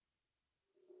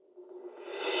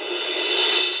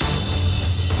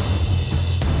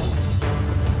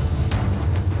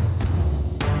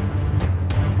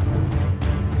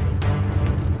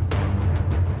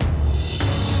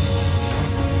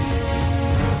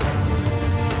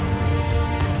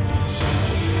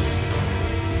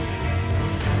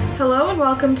and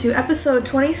welcome to episode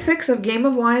 26 of Game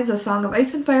of Wines, a Song of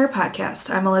Ice and Fire podcast.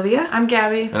 I'm Olivia. I'm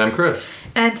Gabby. And I'm Chris.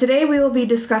 And today we will be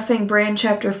discussing Bran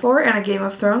Chapter 4 and A Game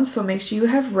of Thrones, so make sure you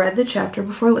have read the chapter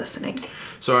before listening.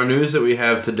 So our news that we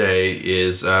have today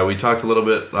is, we talked a little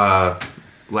bit,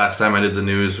 last time I did the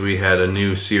news, we had a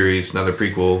new series, another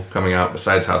prequel coming out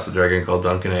besides House of Dragon called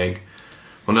Dunk and Egg.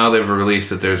 Well, now they've released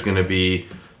that there's going to be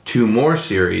two more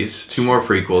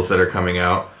prequels that are coming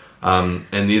out.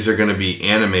 And these are going to be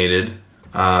animated.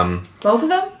 Both of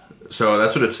them? So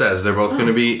that's what it says. They're both going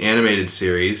to be animated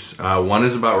series. One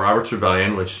is about Robert's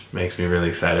Rebellion, which makes me really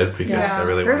excited because I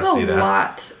really want to see that. There's a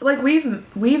lot. Like,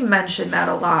 we've mentioned that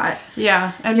a lot.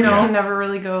 Yeah, and we can never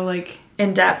really go,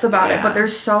 in depth about it, but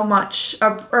there's so much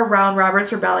around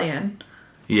Robert's Rebellion.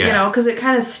 Yeah. You know, because it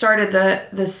kind of started the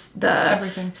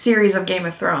Everything. series of Game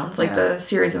of Thrones, the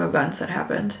series of events that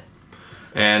happened.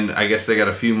 And I guess they got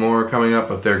a few more coming up,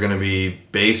 but they're going to be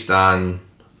based on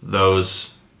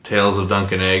those Tales of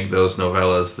Dunk and Egg, those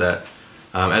novellas that...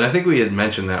 and I think we had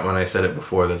mentioned that when I said it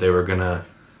before, that they were going to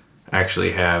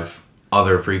actually have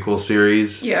other prequel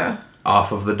series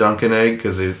off of the Dunk and Egg,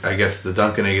 because I guess the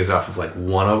Dunk and Egg is off of,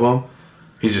 one of them.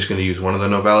 He's just going to use one of the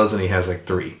novellas, and he has,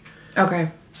 3.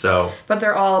 Okay. So... But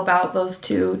they're all about those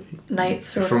two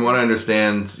knights? From what I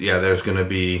understand, there's going to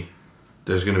be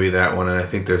that one, and I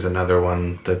think there's another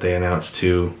one that they announced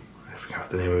too. I forgot what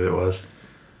the name of it was.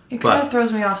 It kind of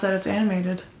throws me off that it's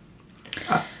animated.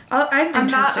 I'm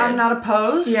interested. I'm not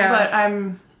opposed, but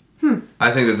I'm...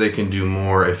 I think that they can do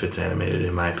more if it's animated,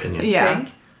 in my opinion. Yeah.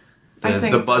 I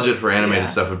think the budget for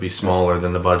animated stuff would be smaller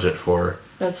than the budget for...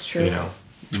 That's true.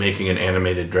 Making an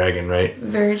animated dragon, right?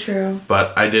 Very true.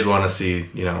 But I did want to see,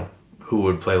 who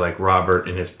would play Robert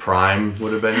in his prime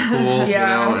would have been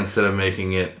cool, instead of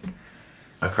making it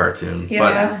a cartoon.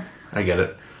 Yeah. But I get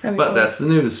it. But cool. That's the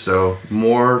news, so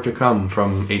more to come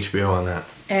from HBO on that.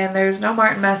 And there's no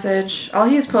Martin message. All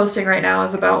he's posting right now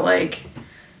is about,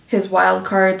 his wild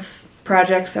cards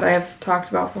projects that I have talked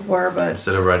about before, but...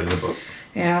 Instead of writing the book.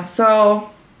 Yeah, so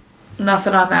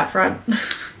nothing on that front.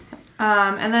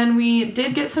 And then we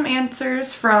did get some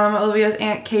answers from Olivia's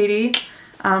Aunt Katie,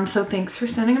 so thanks for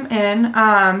sending them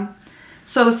in.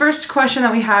 So the first question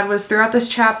that we had was, throughout this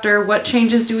chapter, what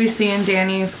changes do we see in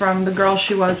Dany from the girl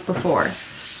she was before?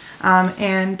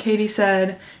 And Katie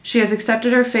said, she has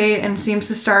accepted her fate and seems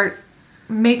to start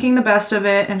making the best of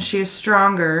it, and she is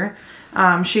stronger.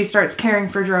 She starts caring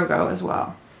for Drogo as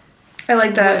well. I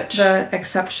like that, the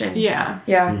exception. Yeah.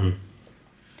 Yeah.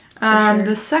 Mm-hmm. Sure.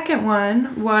 The second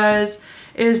one was,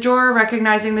 is Jorah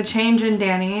recognizing the change in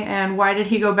Dany, and why did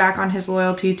he go back on his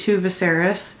loyalty to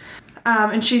Viserys?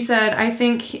 And she said, I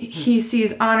think he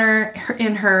sees honor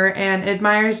in her and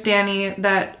admires Dany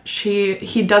that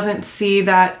he doesn't see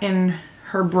that in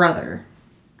her brother.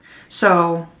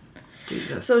 So,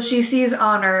 Jesus. So she sees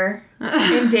honor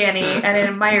in Dany and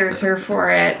admires her for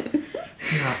it,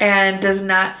 and does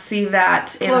not see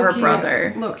that in her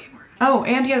brother. Oh,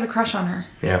 and he has a crush on her.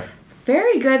 Yeah.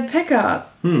 Very good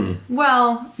pickup.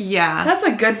 Well, yeah. That's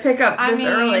a good pickup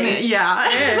early. Yeah.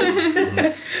 It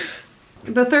is.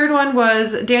 The third one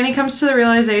was, Dany comes to the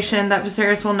realization that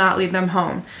Viserys will not lead them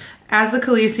home. As the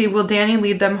Khaleesi, will Dany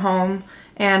lead them home?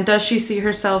 And does she see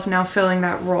herself now filling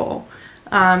that role?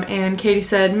 And Katie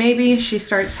said, maybe she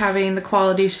starts having the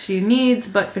qualities she needs,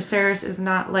 but Viserys is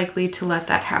not likely to let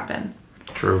that happen.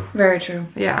 True. Very true.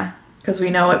 Yeah. Because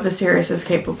we know what Viserys is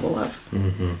capable of.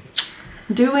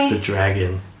 Mm-hmm. Do we? The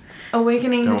dragon.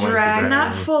 Awakening the dragon.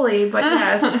 Not fully, but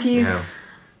yes, he's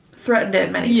threatened it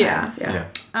many times. Yeah.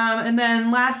 And then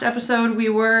last episode, we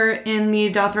were in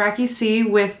the Dothraki Sea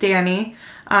with Dany.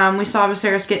 We saw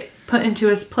Viserys get put into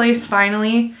his place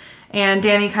finally, and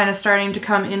Dany kind of starting to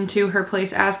come into her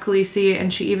place as Khaleesi,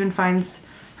 and she even finds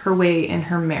her way in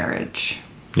her marriage.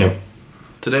 Yep.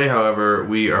 Today, however,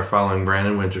 we are following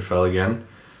Brandon Winterfell again.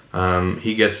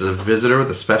 He gets a visitor with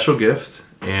a special gift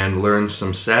and learns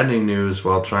some saddening news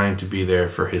while trying to be there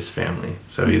for his family.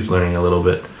 So he's learning a little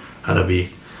bit how to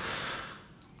be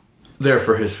there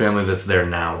for his family that's there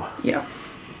now. Yeah.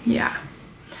 Yeah.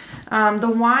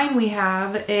 The wine we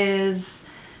have is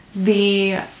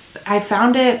I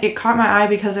found it caught my eye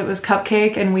because it was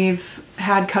cupcake, and we've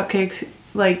had cupcakes,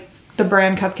 the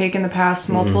brand cupcake in the past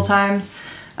multiple times.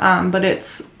 But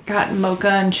it's got mocha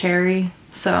and cherry,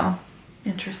 so...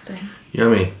 Interesting.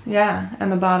 Yummy. Yeah,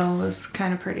 and the bottle was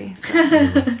kind of pretty. So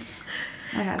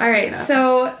All right,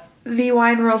 so the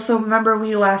wine rule. So remember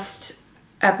last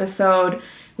episode,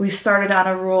 we started on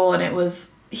a rule, and it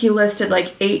was, he listed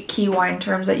 8 key wine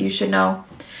terms that you should know.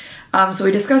 So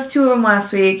we discussed 2 of them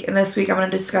last week, and this week I'm going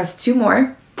to discuss 2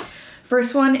 more.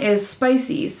 First one is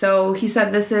spicy. So he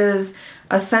said this is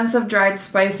a sense of dried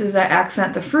spices that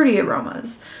accent the fruity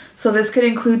aromas. So this could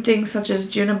include things such as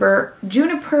juniper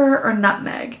or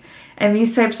nutmeg. And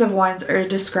these types of wines are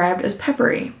described as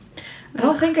peppery. I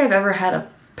don't think I've ever had a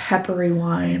peppery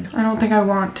wine. I don't think I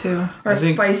want to. Or a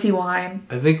spicy wine.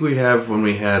 I think we have when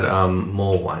we had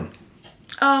mull wine.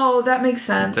 Oh, that makes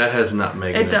sense. That has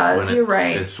nutmeg in it. It does. You're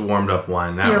right. It's warmed up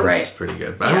wine. That was right. Pretty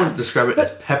good. But I wouldn't describe it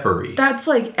as peppery. That's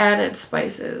like added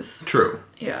spices. True.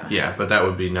 Yeah. Yeah, but that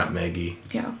would be nutmeggy.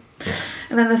 Yeah.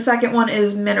 And then the second one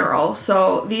is mineral.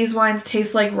 So these wines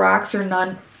taste like rocks or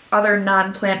other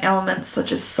non-plant elements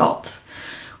such as salt.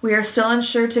 We are still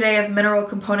unsure today if mineral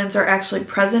components are actually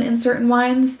present in certain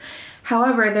wines.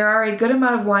 However, there are a good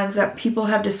amount of wines that people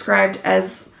have described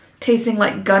as tasting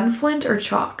like gunflint or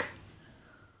chalk.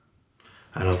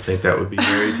 I don't think that would be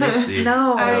very tasty.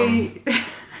 No.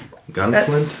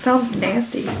 Gunflint? Sounds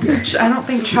nasty. I don't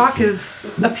think chalk is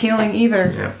appealing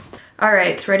either. Yeah. All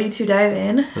right, ready to dive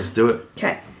in? Let's do it.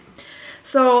 Okay.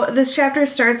 So this chapter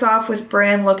starts off with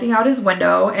Bran looking out his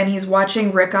window and he's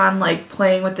watching Rickon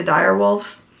playing with the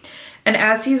direwolves. And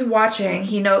as he's watching,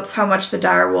 he notes how much the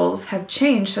direwolves have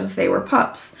changed since they were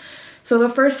pups. So the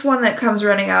first one that comes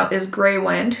running out is Grey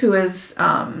Wind, who is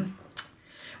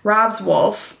Robb's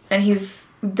wolf, and he's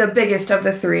the biggest of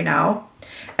the three now.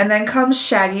 And then comes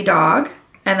Shaggy Dog,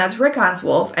 and that's Rickon's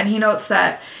wolf, and he notes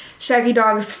that Shaggy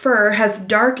Dog's fur has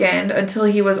darkened until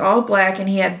he was all black and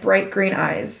he had bright green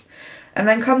eyes. And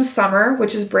then comes Summer,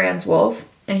 which is Bran's wolf,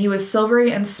 and he was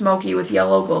silvery and smoky with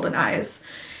yellow golden eyes.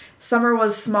 Summer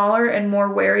was smaller and more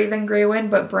wary than Grey Wind,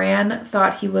 but Bran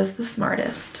thought he was the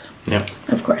smartest. Yep.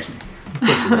 Of course.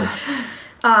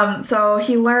 So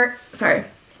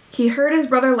he heard his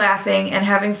brother laughing and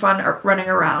having fun running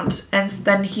around, and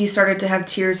then he started to have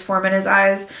tears form in his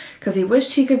eyes because he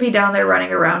wished he could be down there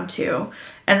running around too.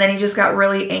 And then he just got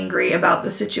really angry about the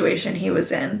situation he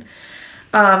was in.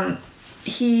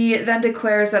 He then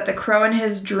declares that the crow in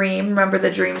his dream, remember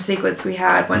the dream sequence we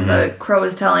had when the crow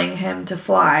was telling him to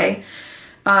fly,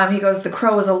 he goes, the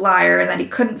crow was a liar and that he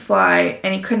couldn't fly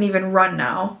and he couldn't even run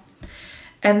now.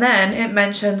 And then it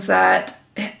mentions that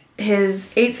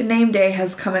his 8th name day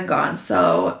has come and gone.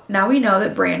 So now we know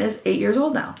that Bran is 8 years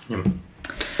old now.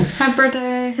 Happy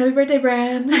birthday. Happy birthday,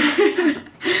 Bran.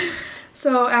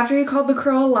 So after he called the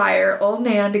crow a liar, old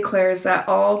Nan declares that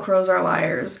all crows are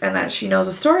liars and that she knows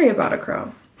a story about a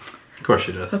crow. Of course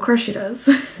she does. Of course she does.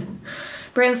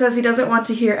 Bran says he doesn't want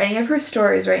to hear any of her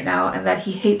stories right now and that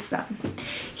he hates them.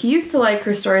 He used to like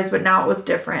her stories, but now it was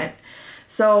different.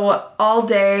 So all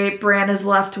day, Bran is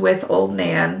left with old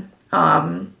Nan.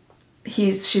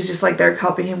 She's just there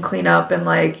helping him clean up and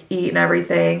eat and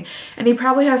everything. And he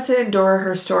probably has to endure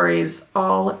her stories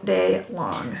all day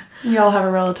long. We all have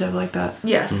a relative like that.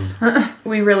 Yes,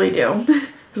 we really do.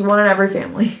 There's one in every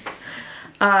family.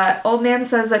 Old Nan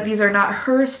says that these are not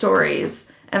her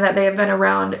stories and that they have been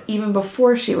around even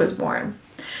before she was born.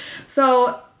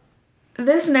 So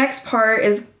this next part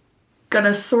is going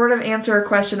to sort of answer a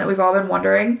question that we've all been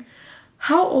wondering.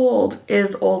 How old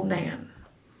is old Nan?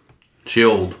 She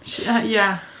old.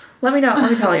 Yeah. Let me know.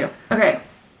 Let me tell you. Okay.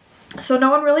 So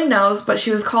no one really knows, but she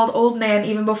was called Old Nan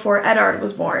even before Eddard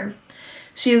was born.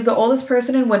 She is the oldest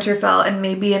person in Winterfell and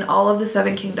maybe in all of the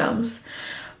Seven Kingdoms.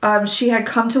 She had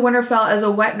come to Winterfell as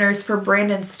a wet nurse for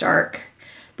Brandon Stark.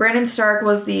 Brandon Stark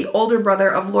was the older brother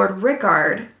of Lord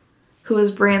Rickard, who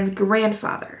is Bran's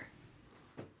grandfather.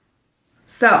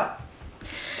 So,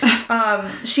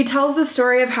 she tells the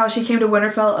story of how she came to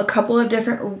Winterfell a couple of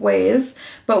different ways,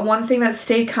 but one thing that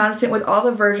stayed constant with all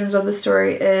the versions of the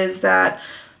story is that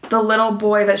the little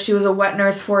boy that she was a wet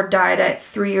nurse for died at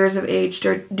 3 years of age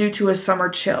due to a summer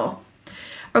chill.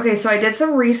 Okay, so I did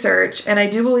some research, and I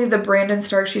do believe the Brandon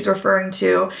Stark she's referring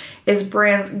to is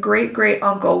Bran's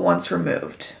great-great-uncle once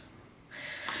removed.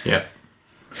 Yep.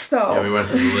 So... yeah, we went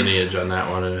through the lineage on that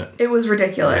one, and it was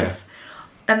ridiculous. Yeah.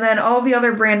 And then all the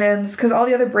other Brandons, because all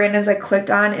the other Brandons I clicked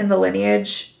on in the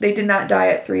lineage, they did not die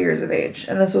at 3 years of age,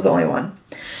 and this was the only one.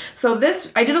 So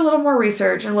I did a little more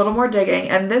research and a little more digging,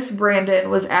 and this Brandon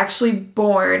was actually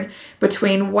born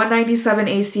between 197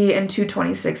 AC and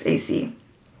 226 AC.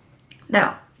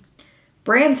 Now,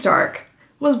 Bran Stark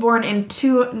was born in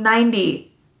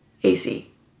 290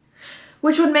 AC,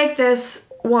 which would make this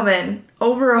woman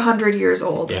over 100 years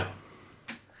old. Yeah.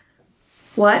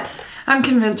 What? I'm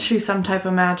convinced she's some type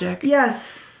of magic.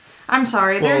 Yes. I'm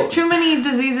sorry. There's too many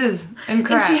diseases and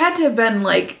crap. And she had to have been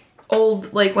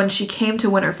old when she came to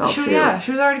Winterfell too. Yeah,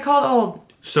 she was already called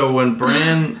old. So when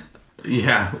Bran...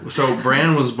 yeah, so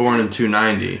Bran was born in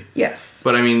 290. Yes.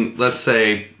 But I mean, let's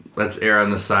say let's err on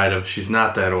the side of she's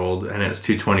not that old, and it's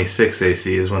 226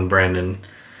 AC is when Brandon.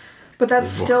 But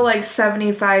that's still like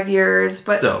 75 years.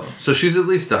 But still, so she's at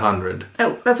least 100.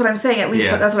 Oh, that's what I'm saying. At least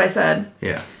that's what I said.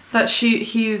 Yeah. That's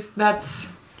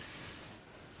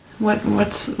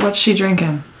what's she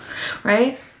drinking?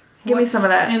 Right? Give me some of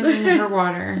that in her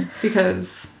water,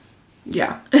 because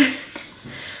yeah.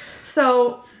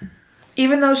 So,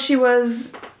 even though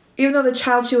the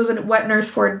child she was a wet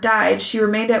nurse for died, she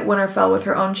remained at Winterfell with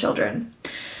her own children.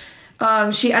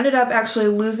 She ended up actually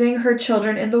losing her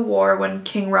children in the war when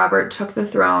King Robert took the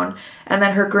throne, and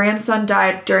then her grandson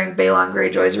died during Balon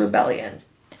Greyjoy's rebellion.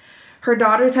 Her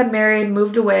daughters had married,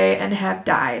 moved away, and have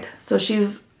died. So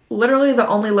she's literally the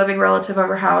only living relative of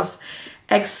her house,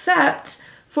 except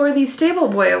for the stable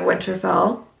boy of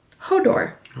Winterfell,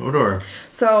 Hodor.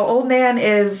 So old Nan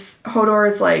is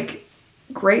Hodor's like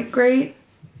great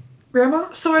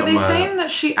grandma. So are they saying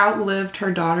that she outlived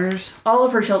her daughters? All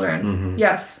of her children. Mm-hmm.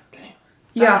 Yes.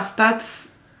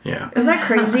 That's yeah. Isn't that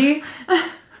crazy?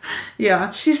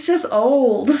 Yeah. She's just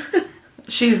old.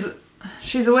 She's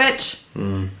a witch.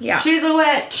 Mm. Yeah. She's a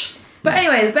witch. But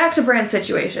anyways, back to Bran's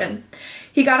situation.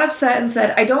 He got upset and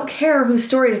said, I don't care whose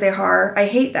stories they are. I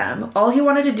hate them. All he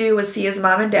wanted to do was see his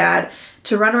mom and dad,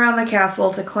 to run around the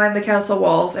castle, to climb the castle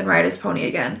walls, and ride his pony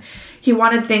again. He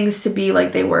wanted things to be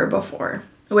like they were before,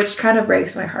 which kind of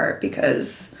breaks my heart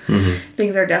because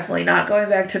things are definitely not going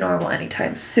back to normal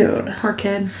anytime soon. Poor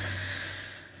kid.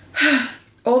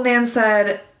 Old Nan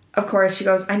said, of course, she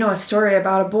goes, I know a story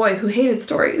about a boy who hated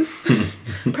stories.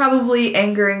 Probably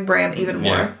angering Bran even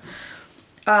more. Yeah.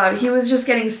 He was just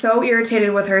getting so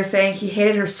irritated with her, saying he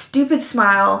hated her stupid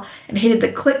smile and hated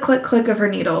the click, click, click of her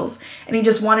needles, and he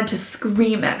just wanted to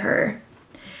scream at her.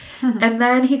 And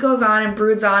then he goes on and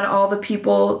broods on all the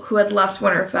people who had left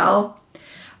Winterfell.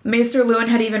 Maester Luwin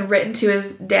had even written to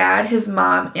his dad, his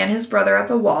mom, and his brother at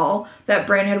the wall that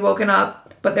Bran had woken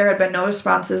up, but there had been no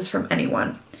responses from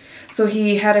anyone. So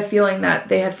he had a feeling that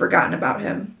they had forgotten about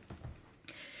him.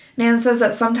 Nan says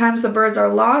that sometimes the birds are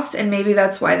lost, and maybe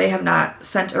that's why they have not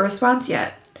sent a response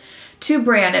yet. To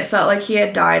Bran, it felt like he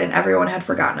had died and everyone had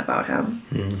forgotten about him.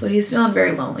 Mm. So he's feeling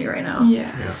very lonely right now.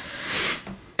 Yeah.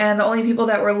 And the only people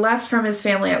that were left from his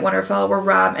family at Winterfell were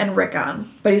Robb and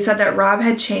Rickon. But he said that Robb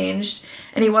had changed,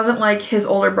 and he wasn't like his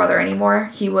older brother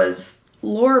anymore. He was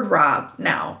Lord Robb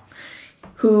now,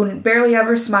 who barely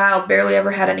ever smiled, barely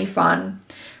ever had any fun.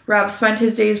 Robb spent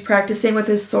his days practicing with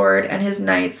his sword and his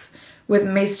knights, with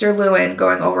Maester Luwin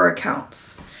going over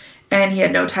accounts. And he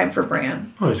had no time for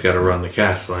Bran. Oh, he's got to run the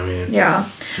castle. I mean, yeah.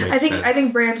 I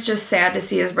think Bran's just sad to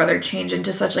see his brother change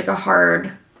into such like a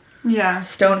hard,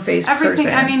 stone-faced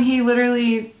person. I mean,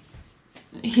 he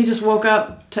just woke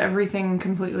up to everything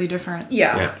completely different.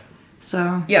 Yeah.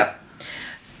 So. Yep.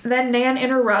 Then Nan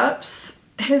interrupts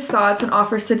his thoughts and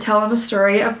offers to tell him a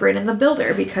story of Brandon the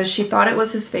Builder because she thought it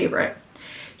was his favorite.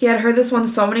 He had heard this one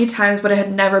so many times, but it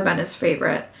had never been his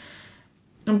favorite.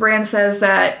 And Bran says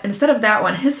that instead of that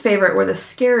one, his favorite were the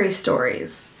scary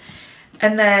stories.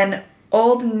 And then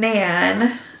old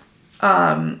Nan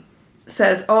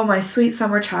says, oh, my sweet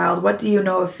summer child, what do you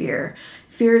know of fear?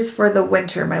 Fear is for the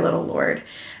winter, my little lord.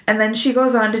 And then she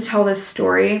goes on to tell this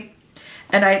story.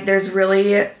 And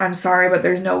I'm sorry, but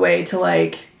there's no way to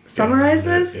like summarize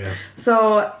this. Yeah.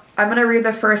 So I'm going to read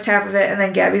the first half of it, and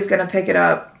then Gabby's going to pick it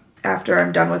up after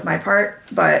I'm done with my part.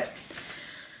 But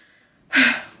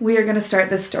we are going to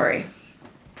start this story.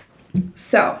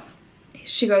 So,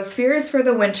 she goes, fear is for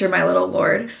the winter, my little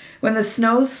lord, when the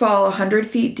snows fall 100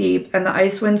 feet deep and the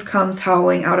ice winds comes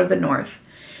howling out of the north.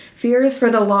 Fear is for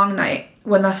the long night,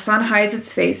 when the sun hides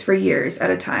its face for years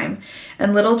at a time,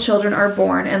 and little children are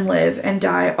born and live and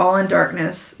die all in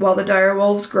darkness, while the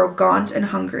direwolves grow gaunt and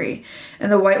hungry,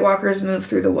 and the White Walkers move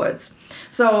through the woods.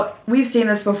 So, we've seen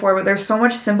this before, but there's so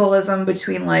much symbolism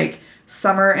between, like,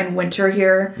 summer and winter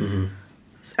here. Mm-hmm.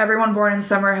 Everyone born in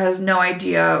summer has no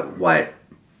idea what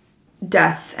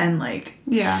death and, like,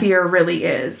 fear really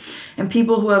is. And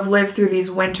people who have lived through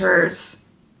these winters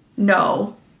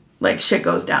know, like, shit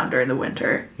goes down during the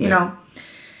winter, you know?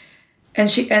 And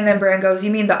then Bran goes, you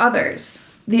mean the others?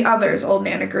 The others, old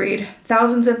Nan agreed.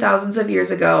 Thousands and thousands of years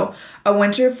ago, a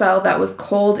winter fell that was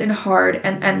cold and hard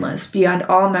and endless beyond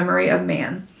all memory of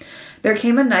man. There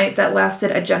came a night that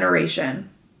lasted a generation.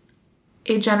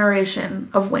 A generation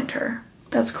of winter.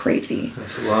 That's crazy.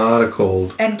 That's a lot of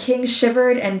cold. And kings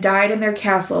shivered and died in their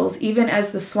castles, even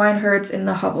as the swineherds in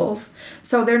the hovels.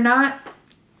 So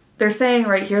they're saying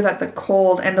right here that the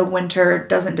cold and the winter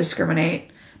doesn't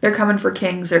discriminate. They're coming for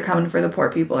kings, they're coming for the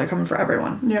poor people, they're coming for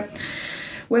everyone. Yep.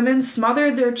 Women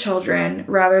smothered their children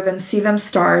rather than see them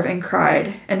starve and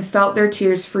cried, and felt their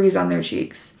tears freeze on their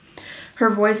cheeks. Her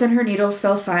voice and her needles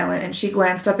fell silent, and she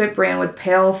glanced up at Bran with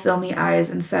pale, filmy eyes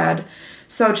and said,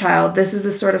 "So, child, this is the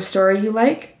sort of story you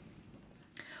like?"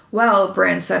 "Well,"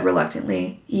 Bran said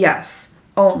reluctantly, "yes.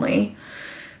 Only."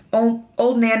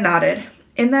 Old Nan nodded.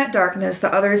 "In that darkness,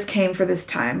 the others came for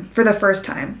the first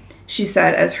time," she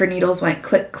said as her needles went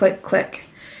click, click, click.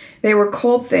 "They were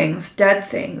cold things, dead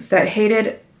things, that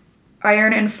hated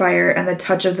iron and fire and the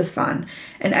touch of the sun,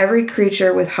 and every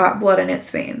creature with hot blood in its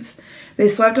veins. They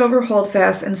swept over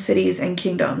holdfasts and cities and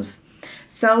kingdoms,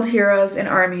 felled heroes and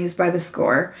armies by the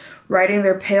score, riding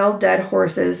their pale dead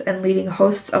horses and leading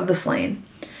hosts of the slain.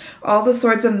 All the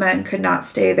swords of men could not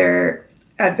stay their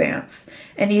advance,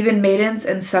 and even maidens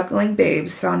and suckling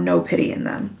babes found no pity in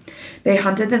them. They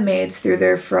hunted the maids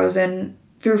through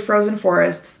frozen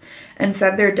forests and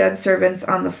fed their dead servants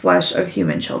on the flesh of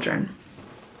human children."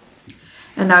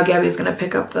 And now Gabby's going to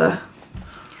pick up the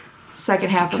second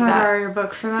half of that. Can I borrow your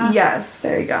book for that? Yes,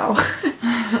 there you go.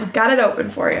 Got it open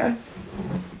for you.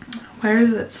 Where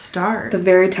does it start? The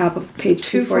very top of page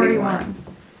 241.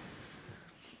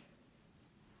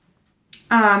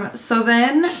 So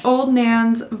then Old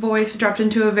Nan's voice dropped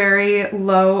into a very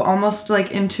low, almost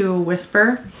like into a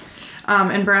whisper.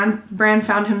 And Bran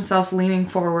found himself leaning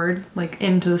forward, like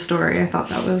into the story. I thought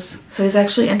that was... So he's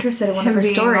actually interested in one of her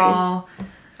stories.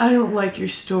 I don't like your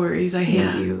stories. I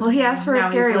hate you. Well, he asked for a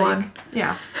scary one.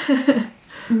 Yeah.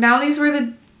 Now these were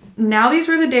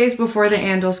the days before the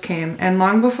Andals came, and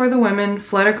long before the women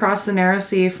fled across the narrow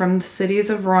sea from the cities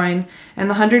of Rhoyne, and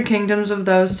the 100 kingdoms of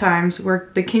those times were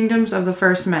the kingdoms of the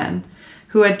first men,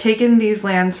 who had taken these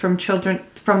lands from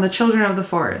the children of the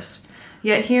forest.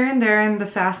 Yet here and there in the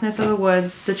fastness of the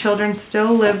woods, the children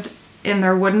still lived in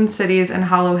their wooden cities and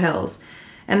hollow hills,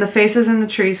 and the faces in the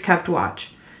trees kept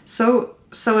watch. So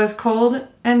as cold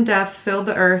and death filled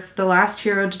the earth, the last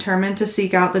hero determined to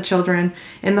seek out the children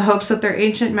in the hopes that their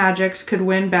ancient magics could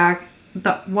win back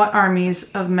what armies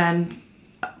of men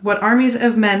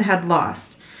had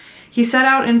lost. He set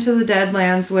out into the dead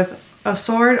lands with a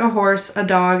sword, a horse, a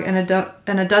dog, and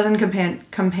a dozen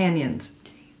companions.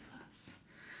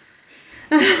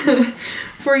 Jesus.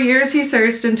 For years he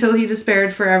searched until he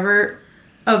despaired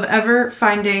of ever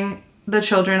finding the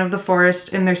children of the forest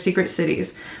in their secret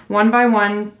cities. One by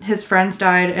one, his friends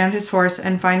died, and his horse,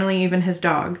 and finally even his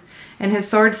dog. And his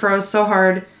sword froze so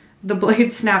hard, the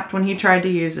blade snapped when he tried to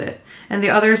use it. And the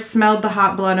others smelled the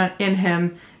hot blood in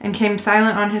him, and came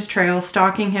silent on his trail,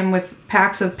 stalking him with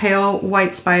packs of pale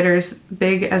white spiders,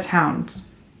 big as hounds.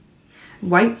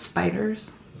 White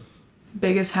spiders?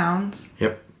 Big as hounds?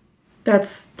 Yep.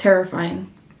 That's terrifying.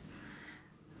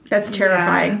 That's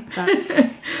terrifying. Yeah,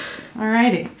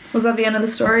 alrighty. Was that the end of the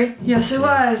story? Yes, it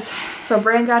was. So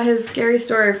Bran got his scary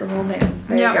story from Old Nan.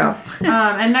 There you go.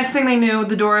 And next thing they knew,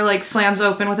 the door slams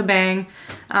open with a bang,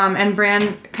 and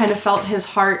Bran kind of felt his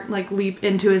heart leap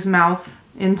into his mouth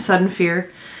in sudden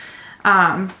fear.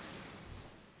 But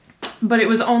it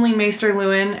was only Maester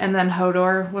Luwin, and then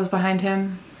Hodor was behind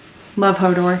him. Love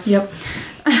Hodor. Yep.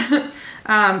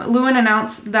 Luwin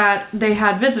announced that they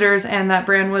had visitors and that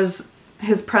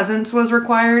his presence was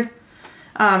required.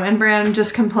 And Bran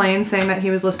just complained, saying that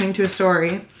he was listening to a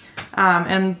story.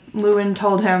 And Luwin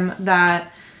told him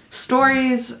that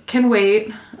stories can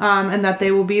wait, and that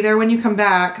they will be there when you come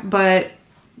back, but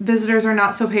visitors are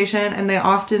not so patient, and they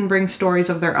often bring stories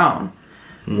of their own,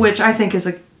 which I think is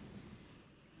a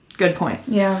good point.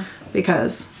 Yeah.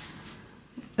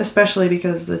 Especially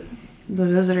because the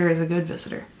visitor is a good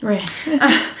visitor. Right.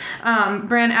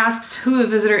 Bran asks who the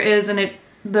visitor is, and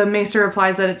the Maester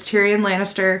replies that it's Tyrion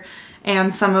Lannister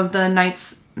and some of the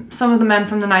men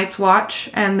from the Night's Watch,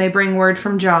 and they bring word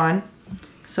from Jon.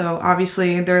 So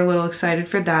obviously they're a little excited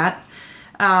for that.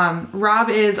 Robb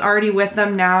is already with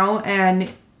them now,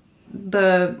 and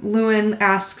the Luwin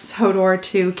asks Hodor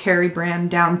to carry Bran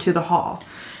down to the hall,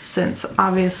 since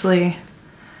obviously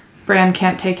Bran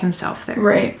can't take himself there.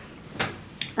 Right.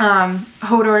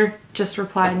 Hodor just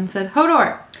replied and said,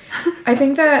 "Hodor." I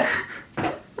think that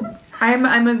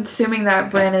I'm assuming that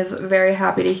Bran is very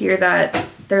happy to hear that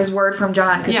there's word from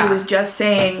Jon, because he was just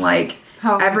saying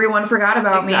how everyone forgot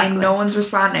about me and no one's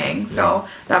responding. So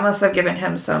that must have given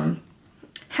him some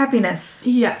happiness.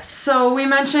 Yes. So we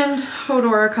mentioned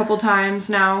Hodor a couple times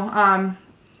now.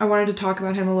 I wanted to talk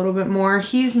about him a little bit more.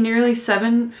 He's nearly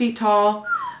 7 feet tall,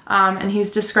 and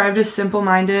he's described as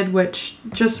simple-minded, which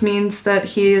just means that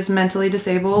he is mentally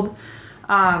disabled.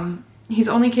 He's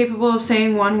only capable of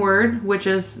saying one word, which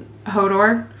is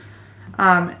Hodor.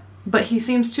 But he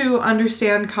seems to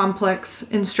understand complex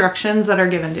instructions that are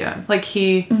given to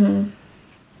him.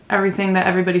 Everything that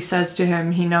everybody says to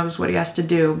him, he knows what he has to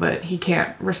do, but he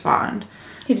can't respond.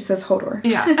 He just says Hodor.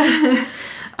 Yeah.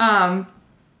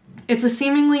 It's a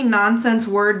seemingly nonsense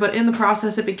word, but in the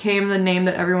process it became the name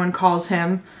that everyone calls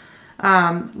him.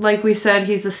 Like we said,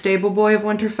 he's the stable boy of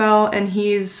Winterfell, and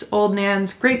he's Old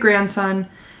Nan's great-grandson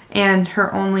and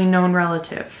her only known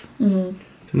relative. Didn't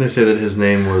they say that his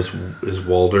name is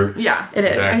Walder? Yeah, it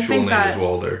is. His actual name is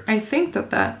Walder. I think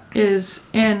that is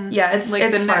in it's like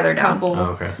it's the farther next down. couple.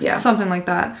 Oh, okay. Yeah, Something like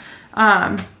that.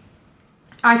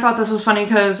 I thought this was funny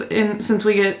because since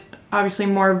we get obviously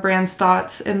more of Bran's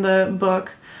thoughts in the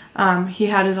book, he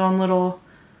had his own little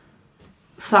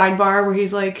sidebar where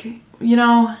he's like,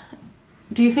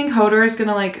 do you think Hodor is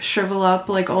gonna like shrivel up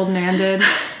like Old Nan did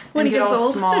when he get gets all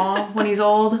old? Small when he's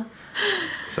old?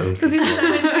 Because he's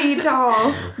 7 feet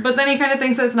tall. But then he kind of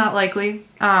thinks that's not likely,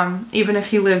 even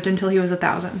if he lived until he was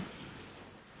 1,000.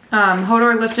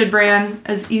 Hodor lifted Bran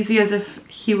as easy as if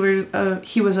he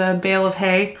was a bale of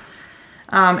hay,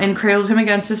 and cradled him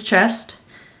against his chest.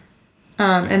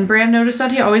 And Bran noticed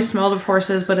that he always smelled of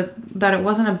horses, but that it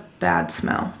wasn't a bad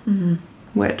smell. Mm-hmm.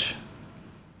 Which,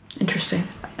 interesting.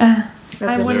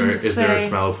 Is there a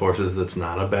smell of horses that's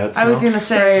not a bad smell? I was gonna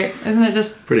say, isn't it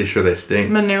just pretty sure they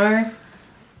stink. Manure?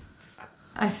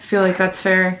 I feel like that's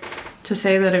fair to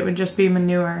say that it would just be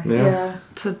manure. Yeah.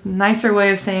 It's a nicer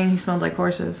way of saying he smelled like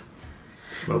horses.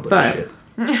 Smelled like shit.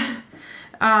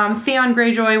 Theon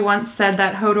Greyjoy once said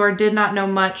that Hodor did not know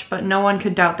much, but no one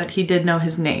could doubt that he did know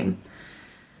his name.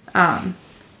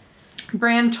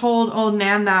 Bran told Old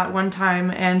Nan that one time,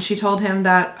 and she told him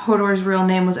that Hodor's real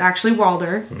name was actually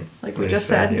Walder, like we just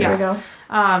said. There we go.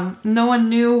 No one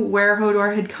knew where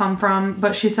Hodor had come from,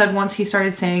 but she said once he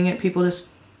started saying it, people just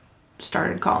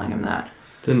started calling him that.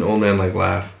 Didn't Old Nan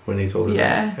laugh when he told her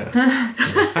that?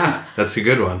 Yeah. That's a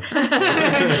good one.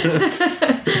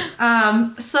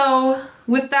 So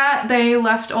with that, they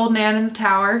left Old Nan in the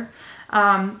tower,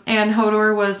 and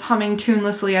Hodor was humming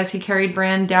tunelessly as he carried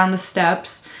Bran down the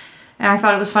steps. And I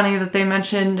thought it was funny that they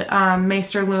mentioned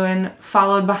Maester Luwin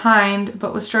followed behind,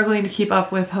 but was struggling to keep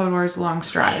up with Hodor's long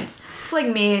strides. It's like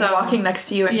me walking next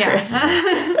to you and Chris.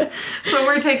 So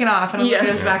we're taking off, and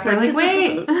Olivia's back there like,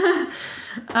 wait.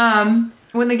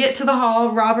 When they get to the hall,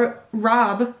 Rob.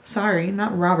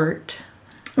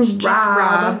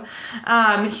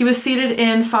 He was seated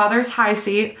in Father's high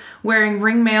seat, wearing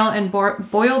ringmail and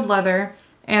boiled leather,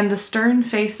 and the stern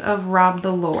face of Rob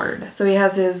the Lord. So he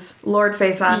has his Lord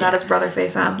face on, not his brother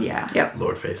face on. Yeah. Yep.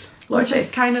 Lord face. Lord Which face.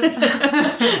 is kind of...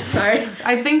 Sorry.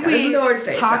 I think we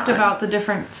talked on. about the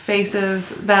different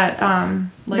faces that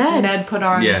Ned put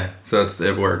on. Yeah, so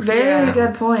it works. Very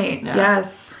good point. Yeah.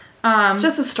 Yes. It's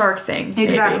just a Stark thing.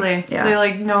 Exactly. Maybe. Yeah.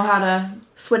 They know how to...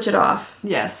 switch it off.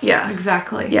 Yes. Yeah.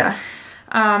 Exactly. Yeah.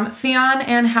 Theon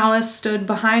and Hallis stood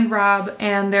behind Rob,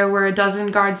 and there were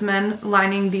 12 guardsmen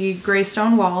lining the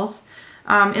Greystone walls.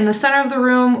 In the center of the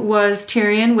room was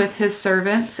Tyrion with his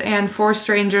servants and 4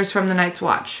 strangers from the Night's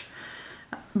Watch.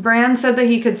 Bran said that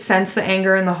he could sense the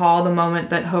anger in the hall the moment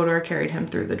that Hodor carried him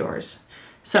through the doors.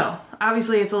 So,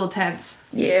 obviously it's a little tense.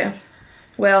 Yeah.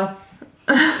 Well,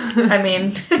 I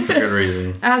mean... For good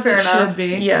reason. As it should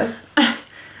be. Yes.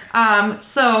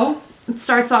 So, it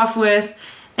starts off with,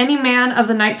 any man of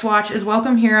the Night's Watch is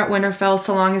welcome here at Winterfell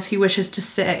so long as he wishes to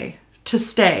stay,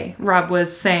 Rob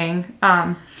was saying.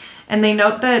 And they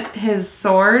note that his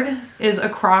sword is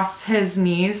across his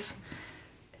knees,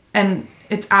 and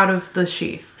it's out of the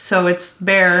sheath. So it's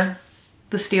bare,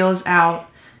 the steel is out,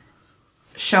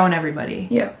 showing everybody.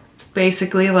 Yeah. It's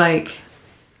basically like...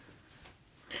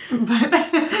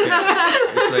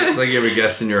 It's like you have a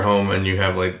guest in your home and you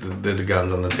have like the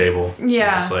guns on the table.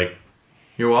 Yeah. Just like,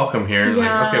 you're welcome here.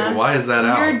 Yeah. Like, okay, but why is that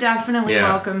out? You're definitely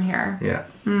welcome here. Yeah.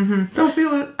 Mm-hmm. Don't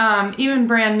feel it. Even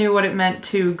Bran knew what it meant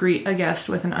to greet a guest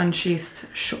with an unsheathed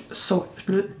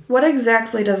sword. What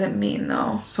exactly does it mean,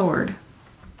 though? Sword.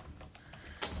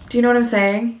 Do you know what I'm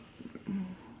saying?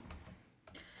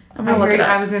 I'm gonna look it up.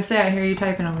 I was gonna say, I hear you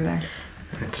typing over there.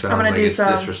 It sounds like it's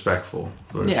disrespectful.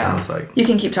 What it sounds like. You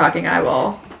can keep talking.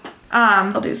 I'll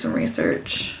do some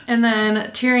research. And then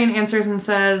Tyrion answers and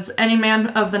says, any man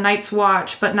of the Night's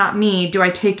Watch, but not me, do I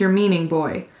take your meaning,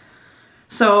 boy?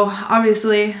 So,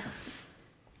 obviously,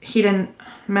 he didn't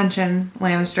mention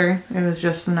Lannister. It was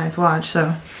just the Night's Watch,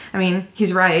 so, I mean,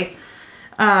 he's right.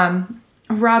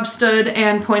 Rob stood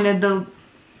and pointed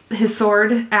his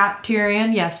sword at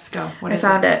Tyrion. Yes, go. I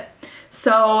found it.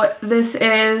 So, this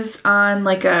is on,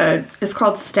 it's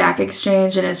called Stack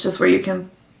Exchange, and it's just where you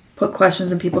can put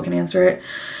questions and people can answer it.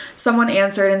 Someone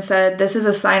answered and said, this is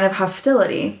a sign of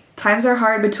hostility. Times are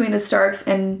hard between the Starks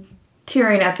and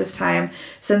Tyrion at this time,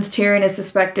 since Tyrion is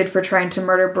suspected for trying to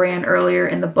murder Bran earlier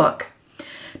in the book.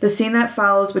 The scene that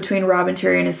follows between Rob and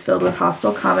Tyrion is filled with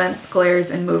hostile comments, glares,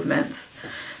 and movements.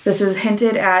 This is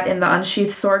hinted at in the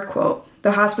unsheathed sword quote.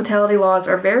 The hospitality laws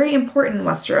are very important in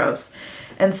Westeros.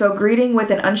 And so greeting with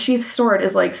an unsheathed sword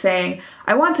is like saying,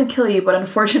 I want to kill you, but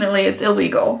unfortunately it's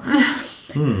illegal.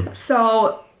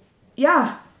 So,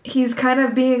 yeah, he's kind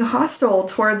of being hostile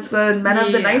towards the men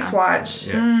of the Night's Watch.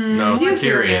 Yeah. No,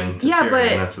 Tyrion. Yeah, but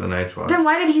that's the Night's Watch. Then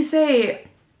why did he say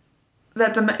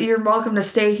that you're welcome to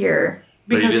stay here?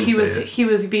 Because he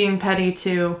was being petty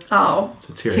to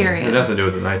Tyrion. It had nothing to do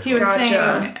with the Night's Watch. He was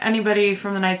saying anybody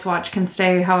from the Night's Watch can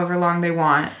stay however long they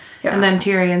want. Yeah. And then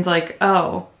Tyrion's like,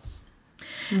 oh,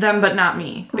 them but not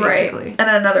me, basically. Right. And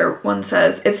another one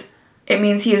says it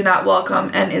means he is not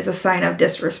welcome and is a sign of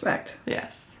disrespect.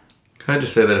 Yes. Can I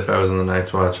just say that if I was in the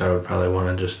Night's Watch, I would probably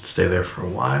want to just stay there for a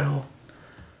while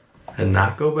and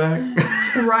not go back.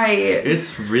 Right.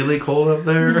 It's really cold up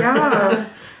there. Yeah.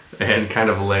 And kind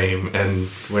of lame. And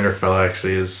Winterfell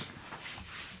actually is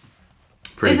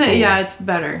pretty cool. Yeah, it's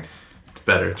better. It's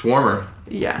better. It's warmer.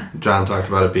 Yeah. John talked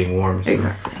about it being warm. So.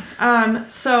 Exactly.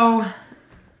 So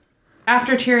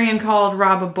after Tyrion called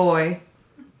Robb a boy,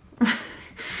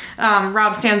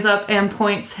 Robb stands up and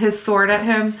points his sword at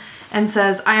him and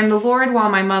says, I am the Lord while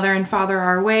my mother and father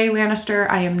are away, Lannister.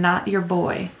 I am not your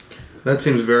boy. That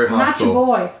seems very hostile. Not your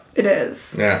boy. It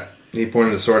is. Yeah. He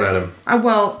pointed the sword at him.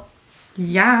 Well,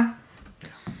 yeah.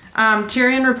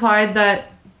 Tyrion replied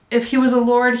that if he was a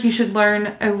lord, he should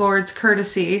learn a lord's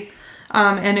courtesy.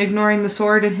 And ignoring the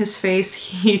sword in his face,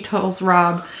 he tells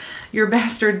Robb, your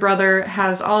bastard brother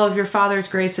has all of your father's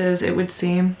graces, it would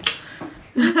seem.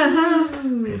 Ain't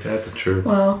that the truth?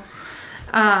 Well.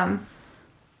 And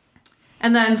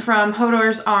then from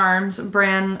Hodor's arms,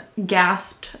 Bran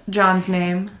gasped Jon's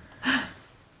name.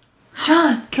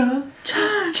 Jon.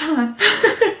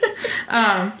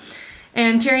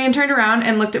 And Tyrion turned around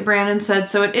and looked at Bran and said,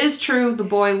 so it is true, the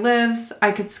boy lives.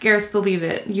 I could scarce believe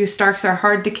it. You Starks are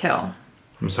hard to kill.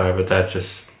 I'm sorry, but that's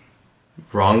just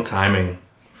wrong timing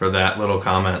for that little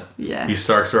comment. Yeah. You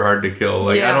Starks are hard to kill.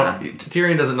 Like,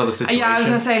 Tyrion doesn't know the situation. Yeah, I was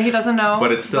going to say, he doesn't know.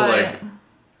 But it's still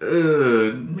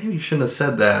maybe you shouldn't have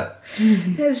said that.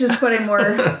 It's just putting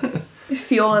more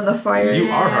fuel in the fire. You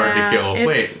are hard to kill.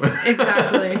 Wait.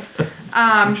 Exactly.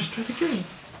 I'm just trying to kill you.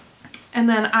 And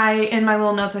then in my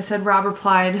little notes, I said, Robb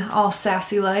replied, all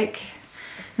sassy-like.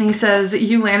 And he says,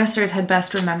 you Lannisters had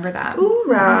best remember that. Ooh,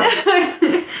 Robb.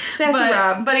 Sassy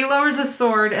Robb. But he lowers his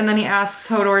sword, and then he asks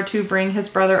Hodor to bring his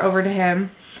brother over to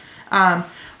him.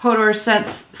 Hodor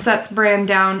sets Bran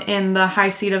down in the high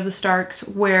seat of the Starks,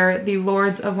 where the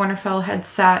lords of Winterfell had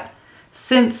sat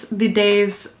since the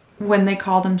days when they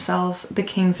called themselves the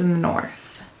Kings in the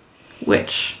North.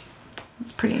 Which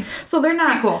is pretty So they're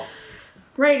not... pretty cool.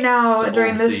 Right now,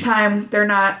 during this time, they're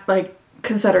not, like,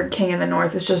 considered king in the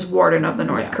north. It's just warden of the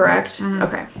north, correct? Mm-hmm.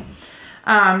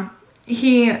 Okay.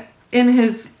 He, in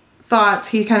his thoughts,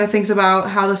 he kind of thinks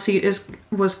about how the seat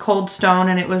was cold stone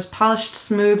and it was polished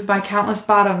smooth by countless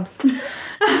bottoms. Okay.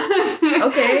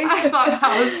 I thought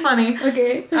that was funny.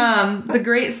 Okay.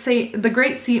 The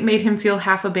great seat made him feel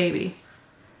half a baby.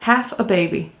 Half a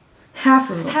baby. Half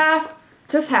of them. Half.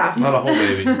 Just half. Not a whole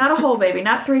baby. Not a whole baby.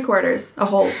 Not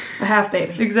 3/4. A half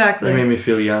baby. Exactly. It made me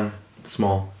feel young.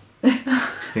 Small. I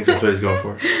think that's what he's going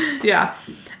for. Yeah.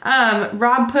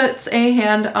 Robb puts a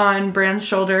hand on Bran's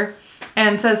shoulder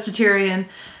and says to Tyrion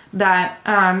that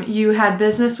you had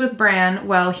business with Bran.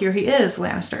 Well, here he is,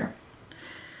 Lannister.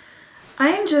 I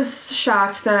am just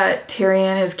shocked that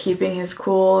Tyrion is keeping his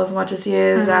cool as much as he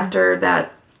is after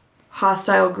that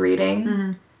hostile greeting.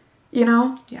 Mm-hmm. You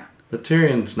know? Yeah. But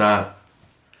Tyrion's not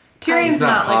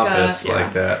not pompous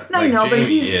like that. No, like no,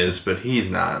 Jaime but is, but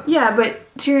he's not. Yeah, but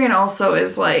Tyrion also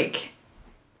is like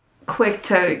quick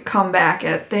to come back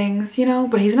at things, you know?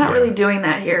 But he's not really doing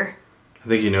that here. I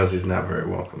think he knows he's not very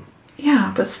welcome.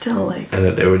 Yeah, but still, like... And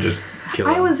that they would just kill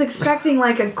him. I was expecting,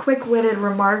 like, a quick-witted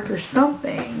remark or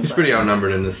something. He's pretty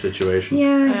outnumbered in this situation.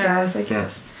 Yeah, I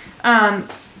guess.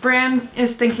 Bran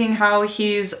is thinking how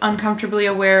he's uncomfortably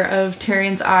aware of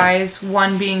Tyrion's eyes,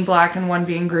 one being black and one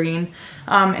being green,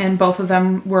 and both of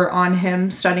them were on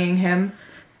him, studying him.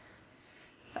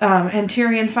 And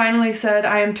Tyrion finally said,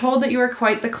 I am told that you are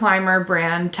quite the climber,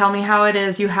 Bran. Tell me how it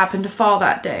is you happened to fall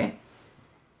that day.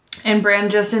 And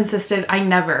Bran just insisted, I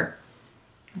never.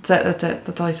 That's it.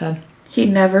 That's all he said. He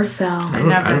never fell. I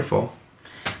never fall.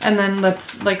 And then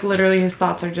literally his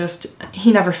thoughts are just,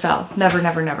 he never fell. Never,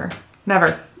 never, never.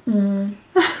 Never. Mm.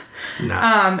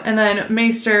 Nah. And then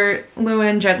Maester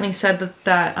Luwin gently said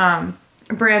that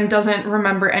Bran doesn't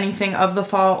remember anything of the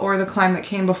fall or the climb that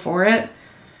came before it,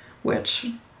 which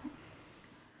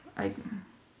I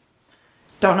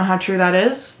don't know how true that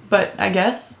is, but I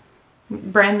guess.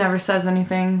 Bran never says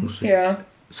anything. We'll see. Yeah.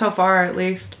 so far at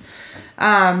least.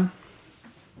 And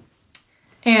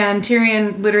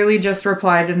Tyrion literally just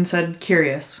replied and said,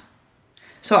 curious.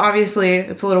 So obviously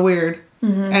it's a little weird.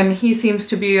 Mm-hmm. And he seems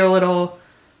to be a little,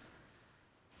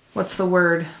 what's the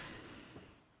word?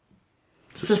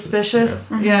 Suspicious?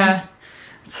 Yeah.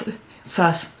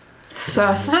 Sus.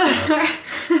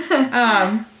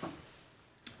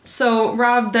 So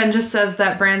Robb then just says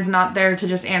that Bran's not there to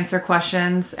just answer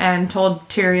questions and told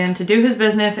Tyrion to do his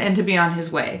business and to be on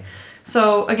his way.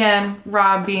 So again,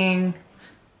 Robb being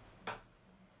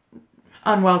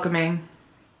unwelcoming.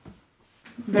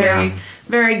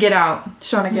 Very get out.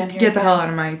 Sean again here. Get the hell out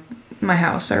of my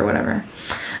house or whatever.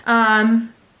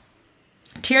 Tyrion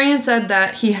said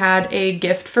that he had a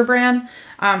gift for Bran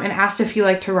and asked if he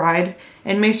liked to ride.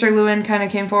 And Maester Luwin kind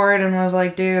of came forward and was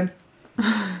like, dude...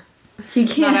 He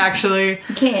can't. Not actually.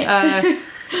 He can't.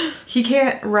 He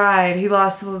can't ride. He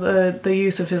lost the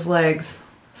use of his legs.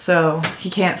 So he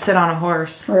can't sit on a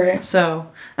horse. Right.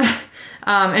 So...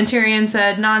 and Tyrion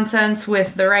said, nonsense,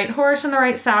 with the right horse and the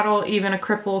right saddle, even a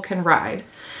cripple can ride.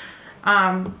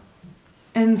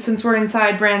 And since we're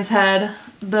inside Bran's head,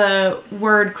 the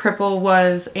word cripple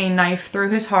was a knife through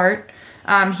his heart.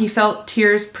 He felt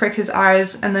tears prick his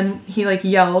eyes, and then he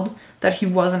yelled that he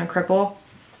wasn't a cripple.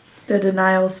 The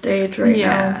denial stage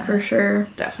now, for sure.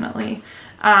 Definitely.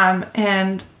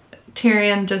 And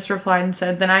Tyrion just replied and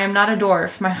said, then I am not a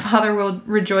dwarf. My father will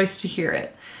rejoice to hear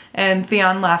it. And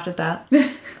Theon laughed at that.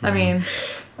 I mean,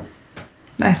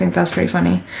 I think that's pretty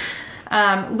funny.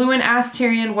 Luwin asked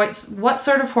Tyrion what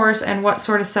sort of horse and what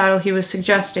sort of saddle he was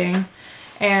suggesting.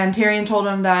 And Tyrion told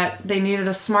him that they needed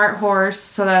a smart horse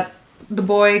so that the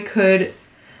boy could...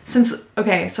 Since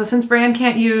Bran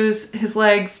can't use his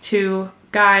legs to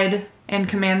guide and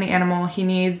command the animal, he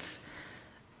needs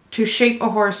to shape a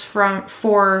horse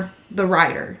for the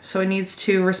rider. So it needs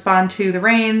to respond to the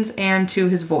reins and to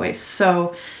his voice.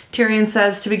 So Tyrion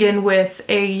says to begin with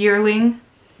a yearling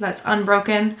that's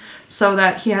unbroken so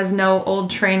that he has no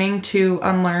old training to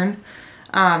unlearn.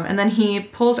 And then he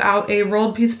pulls out a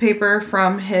rolled piece of paper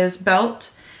from his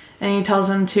belt and he tells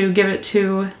him to give it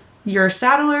to your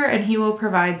saddler and he will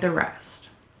provide the rest.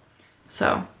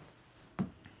 So,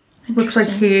 looks like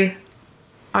he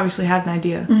obviously had an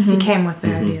idea. Mm-hmm. He came with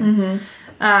the idea.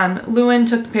 Mm-hmm. Luwin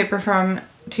took the paper from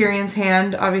Tyrion's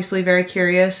hand, obviously very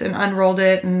curious, and unrolled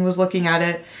it and was looking at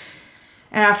it.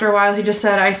 And after a while he just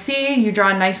said, I see, you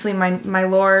draw nicely, my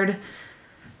lord.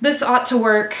 This ought to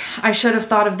work. I should have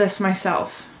thought of this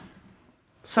myself.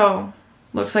 So,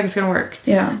 looks like it's going to work.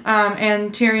 Yeah.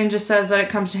 And Tyrion just says that it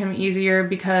comes to him easier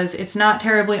because it's not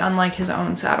terribly unlike his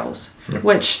own saddles,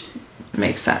 which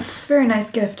makes sense. It's a very nice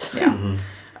gift. Yeah.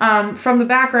 Mm-hmm. From the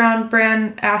background,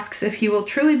 Bran asks if he will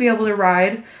truly be able to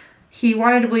ride. He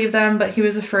wanted to believe them, but he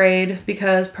was afraid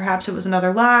because perhaps it was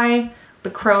another lie. The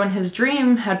crow in his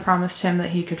dream had promised him that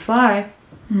he could fly.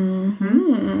 Mm-hmm.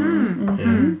 Mm-hmm.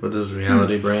 Yeah. But this is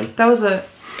reality, Bran. That was a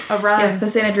rhyme. Yeah,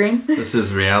 this ain't a dream. This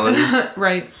is reality.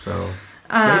 Right. So,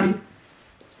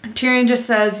 Tyrion just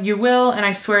says, you will, and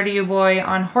I swear to you, boy,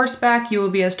 on horseback you will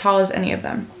be as tall as any of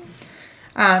them.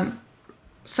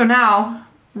 So now,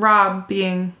 Robb,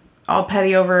 being all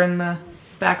petty over in the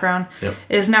background,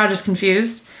 is now just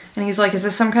confused. And he's like, is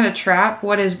this some kind of trap?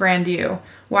 What is Bran to you?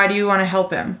 Why do you want to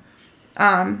help him?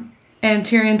 And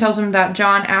Tyrion tells him that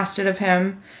Jon asked it of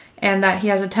him, and that he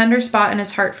has a tender spot in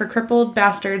his heart for crippled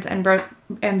bastards and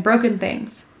broken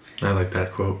things. I like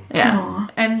that quote. Yeah. Aww.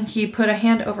 And he put a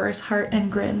hand over his heart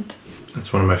and grinned.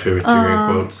 That's one of my favorite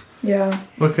Tyrion quotes. Yeah.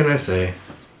 What can I say?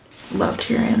 Love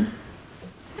Tyrion.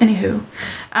 Anywho.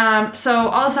 So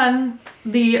all of a sudden,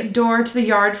 the door to the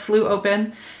yard flew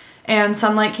open, and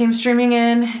sunlight came streaming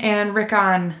in, and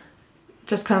Rickon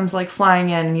just comes flying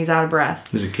in, and he's out of breath.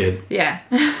 He's a kid. Yeah.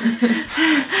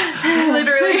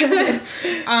 Literally.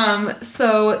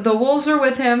 So the wolves were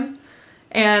with him,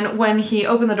 and when he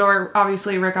opened the door,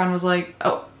 obviously Rickon was like,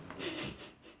 oh.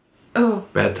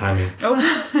 Bad timing.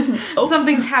 Oh.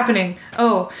 Something's happening.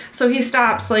 Oh. So he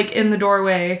stops in the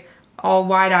doorway, all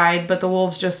wide-eyed, but the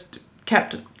wolves just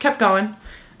kept going.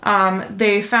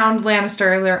 They found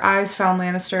Lannister. Their eyes found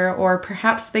Lannister, or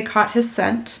perhaps they caught his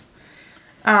scent.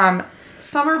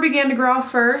 Summer began to growl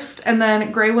first, and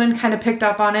then Grey Wind kind of picked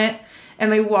up on it,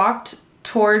 and they walked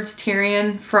towards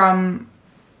Tyrion from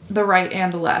the right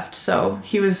and the left. So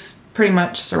he was pretty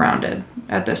much surrounded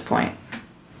at this point.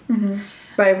 Mm-hmm.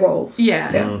 By wolves.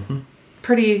 Yeah. Mm-hmm.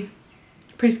 Pretty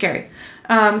scary.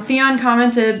 Theon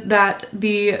commented that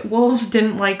the wolves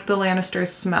didn't like the Lannisters'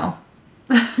 smell.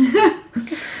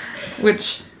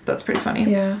 Which, that's pretty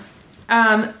funny. Yeah.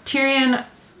 Tyrion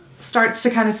starts to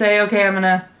kind of say, okay, I'm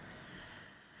gonna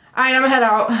head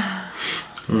out.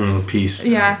 Peace.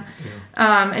 Yeah.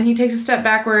 And he takes a step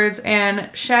backwards, and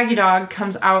Shaggy Dog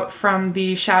comes out from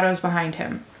the shadows behind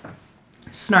him,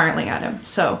 snarling at him.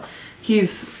 So he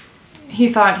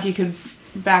thought he could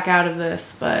back out of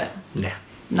this, but nah.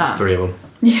 Just 3 of them.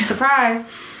 Yeah. Surprise.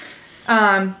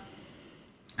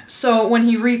 So when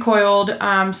he recoiled,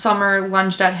 Summer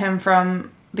lunged at him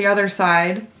from the other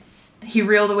side. He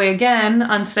reeled away again,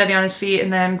 unsteady on his feet,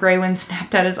 and then Greywind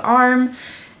snapped at his arm,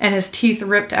 and his teeth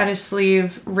ripped at his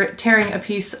sleeve, tearing a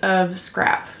piece of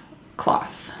scrap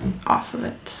cloth off of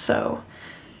it. So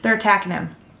they're attacking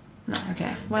him. No,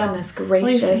 okay. Well, goodness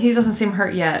gracious. At least he doesn't seem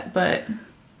hurt yet, but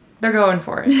they're going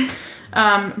for it.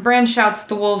 Bran shouts at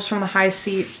the wolves from the high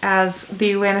seat as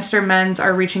the Lannister men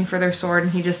are reaching for their sword,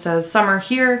 and he just says, "Summer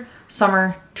here,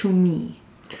 Summer to me,"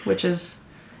 which is,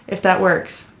 if that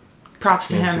works, props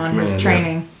to him on his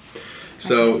training. Yeah.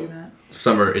 So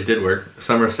Summer, it did work.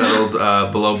 Summer settled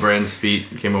below Bran's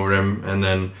feet, came over to him, and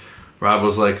then Robb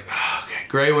was like, "Okay,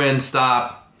 Greywind,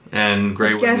 stop." And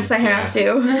Greywind, guess I have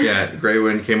to. Yeah,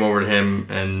 Greywind came over to him,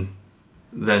 and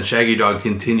then Shaggy Dog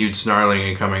continued snarling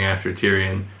and coming after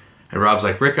Tyrion. And Robb's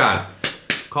like, "Rickon,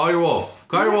 call your wolf.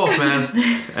 Call your wolf, man."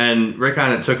 And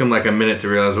Rickon, it took him like a minute to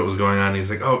realize what was going on. He's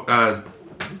like, and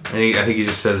I think he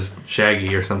just says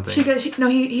Shaggy or something.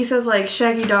 He says like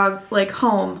Shaggy Dog, like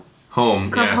home.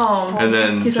 Home, Come home. And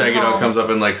then Shaggy Dog comes up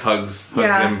and like hugs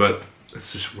him, but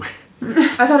it's just weird.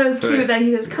 I thought it was cute that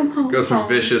he says, "Come home." Goes from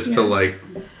vicious to like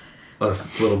a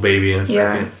little baby in a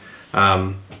second.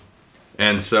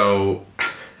 And so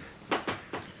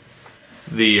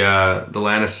the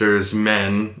Lannisters'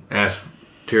 men ask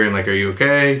Tyrion, like, "Are you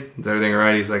okay? Is everything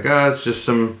alright?" He's like, "It's just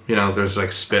some, there's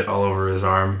like spit all over his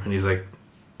arm." And he's like,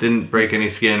 "Didn't break any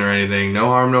skin or anything. No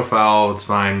harm, no foul. It's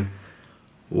fine.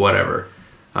 Whatever."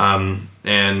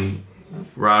 And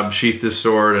Robb sheathed his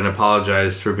sword and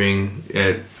apologized for being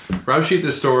it. Robb sheathed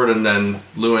his sword, and then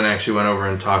Luwin actually went over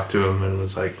and talked to him and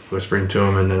was like whispering to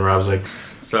him, and then Robb's like,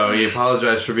 so he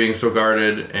apologized for being so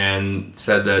guarded and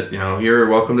said that, "You're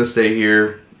welcome to stay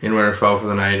here in Winterfell for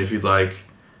the night if you'd like."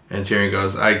 And Tyrion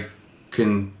goes, "I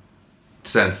can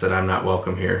sense that I'm not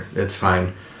welcome here. It's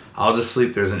fine. I'll just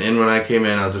sleep. There's an inn when I came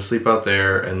in. I'll just sleep out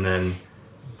there, and then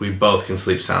we both can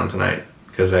sleep sound tonight,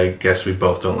 because I guess we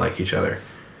both don't like each other."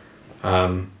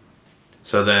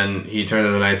 So then he turned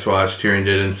to the Night's Watch, Tyrion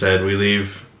did, and said, "We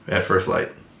leave at first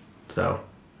light." So,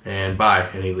 and bye,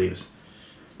 and he leaves.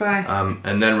 Bye.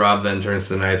 And then Robb then turns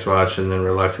to the Night's Watch, and then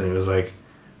reluctantly was like,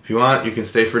 "If you want, you can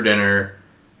stay for dinner."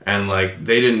 And like,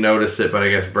 they didn't notice it, but I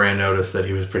guess Bran noticed that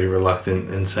he was pretty reluctant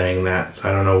in saying that. So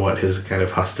I don't know what his kind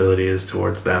of hostility is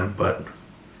towards them, but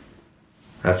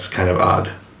that's kind of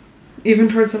odd. Even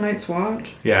towards the Night's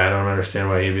Watch? Yeah, I don't understand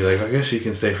why he'd be like, "I guess you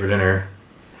can stay for dinner."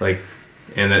 Like,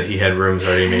 and that he had rooms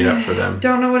already made up for them.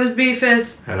 Don't know what his beef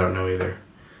is. I don't know either.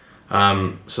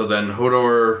 So then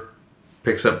Hodor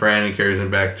picks up Bran and carries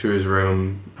him back to his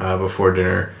room before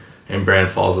dinner, and Bran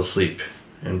falls asleep.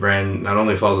 And Bran not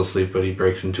only falls asleep, but he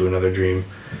breaks into another dream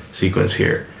sequence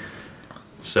here.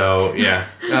 So, yeah.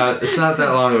 It's not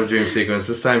that long of a dream sequence.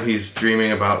 This time he's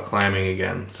dreaming about climbing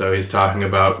again. So he's talking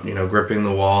about, gripping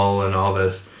the wall and all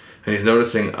this. And he's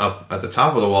noticing up at the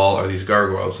top of the wall are these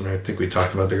gargoyles. And I think we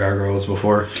talked about the gargoyles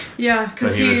before. Yeah,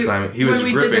 because he was climbing. When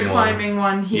we did the climbing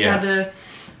one, he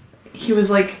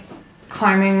was like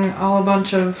climbing a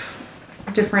bunch of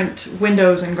different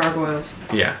windows and gargoyles.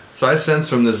 Yeah. So I sense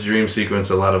from this dream sequence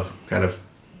a lot of kind of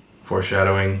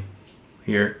foreshadowing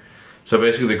here. So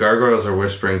basically the gargoyles are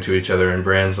whispering to each other, and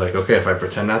Bran's like, "Okay, if I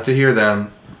pretend not to hear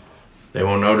them, they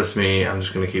won't notice me. I'm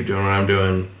just going to keep doing what I'm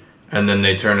doing." And then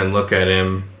they turn and look at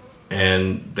him,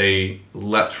 and they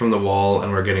leapt from the wall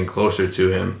and were getting closer to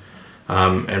him.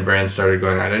 And Bran started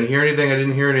going, "I didn't hear anything, I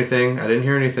didn't hear anything, I didn't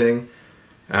hear anything."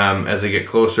 As they get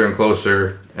closer and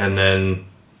closer, and then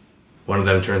one of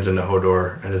them turns into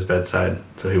Hodor at his bedside,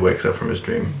 so he wakes up from his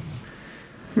dream.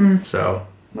 So,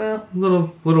 well,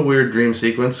 little weird dream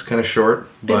sequence, kind of short,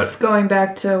 but it's going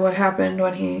back to what happened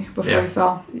before he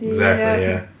fell. Exactly,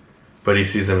 yeah. But he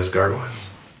sees them as gargoyles.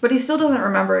 But he still doesn't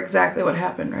remember exactly what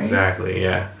happened, right? Exactly,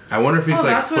 yeah. I wonder if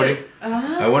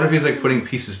he's putting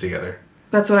pieces together.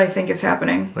 That's what I think is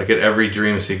happening. Like at every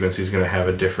dream sequence, he's going to have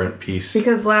a different piece.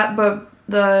 Because when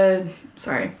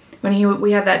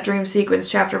we had that dream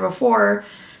sequence chapter before,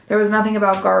 there was nothing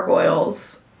about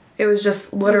gargoyles. It was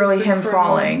just literally him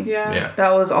falling. Yeah.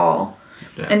 That was all.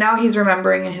 Yeah. And now he's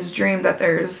remembering in his dream that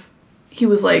he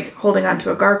was like holding onto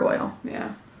a gargoyle.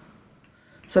 Yeah.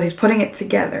 So he's putting it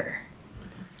together.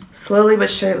 Slowly but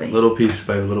surely. Little piece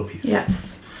by little piece.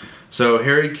 Yes. So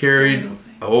Hodor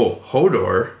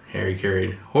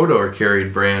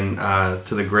carried Bran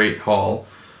to the Great Hall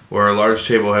where a large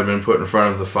table had been put in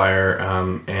front of the fire,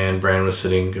 and Bran was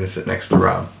going to sit next to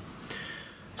Robb.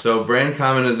 So Bran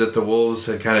commented that the wolves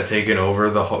had kind of taken over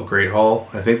the Great Hall.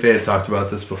 I think they had talked about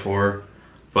this before,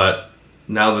 but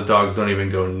now the dogs don't even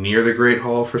go near the Great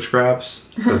Hall for scraps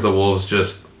because the wolves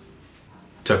just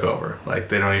took over. Like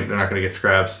they're not going to get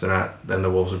scraps. Then the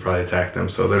wolves would probably attack them.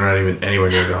 So they're not even anywhere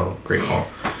near the Great Hall.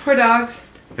 Poor dogs.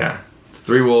 Yeah, it's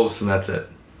 3 wolves and that's it.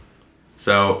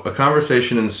 So a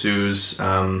conversation ensues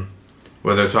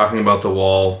where they're talking about the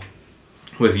wall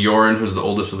with Yoren, who's the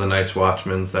oldest of the Night's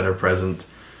Watchmen that are present.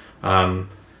 And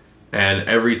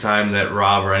every time that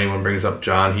Robb or anyone brings up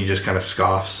Jon, he just kind of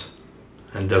scoffs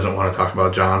and doesn't want to talk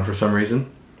about Jon for some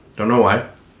reason. Don't know why.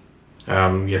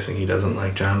 I'm guessing he doesn't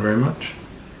like Jon very much.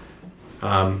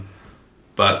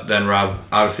 But then Robb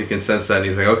obviously can sense that and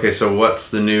he's like, okay, so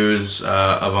what's the news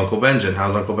of Uncle Benjen?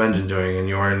 How's Uncle Benjen doing? And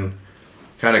Yoren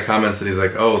kind of comments that he's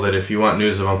like, oh, that if you want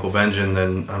news of Uncle Benjen,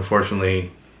 then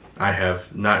unfortunately I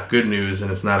have not good news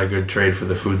and it's not a good trade for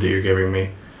the food that you're giving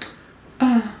me.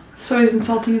 So he's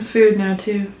insulting his food now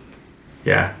too.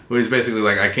 Yeah. Well, he's basically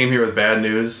like, I came here with bad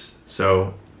news,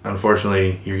 so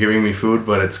unfortunately you're giving me food,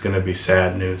 but it's going to be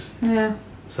sad news. Yeah.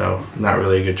 So not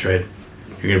really a good trade.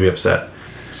 You're going to be upset.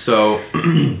 So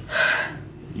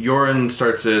Yoren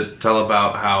starts to tell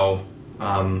about how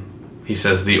he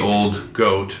says the old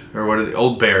goat, or the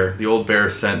old bear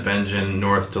sent Benjen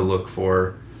north to look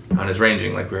for on his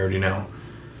ranging, like we already know.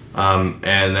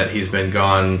 And that he's been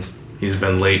gone, he's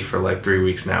been late for like 3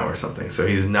 weeks now or something. So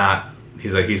he's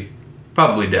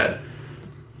probably dead.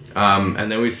 And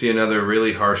then we see another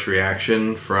really harsh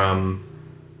reaction from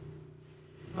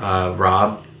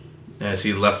Robb as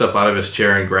he leapt up out of his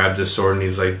chair and grabbed his sword and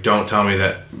he's like, don't tell me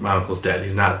that my uncle's dead.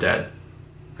 He's not dead.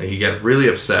 Like, he got really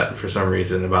upset for some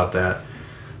reason about that.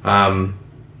 And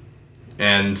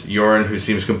Yoren, who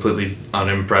seems completely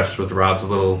unimpressed with Robb's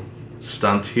little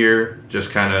stunt here, just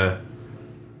kind of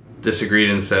disagreed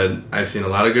and said, I've seen a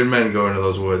lot of good men go into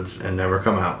those woods and never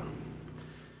come out.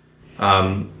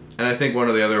 And I think one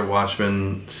of the other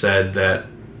watchmen said that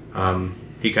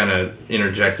he kind of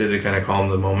interjected to kind of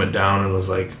calm the moment down and was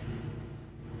like,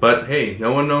 but hey,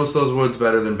 no one knows those woods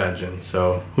better than Benjen,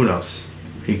 so who knows?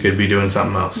 He could be doing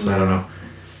something else. Yeah. I don't know.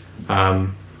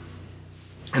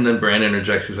 And then Bran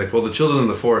interjects. He's like, well, the children of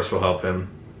the forest will help him.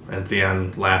 And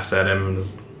Theon laughs at him and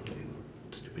is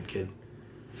stupid kid.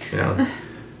 You know.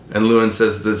 And Luwin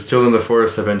says, the children of the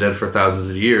forest have been dead for thousands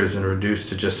of years and reduced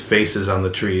to just faces on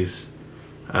the trees.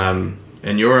 And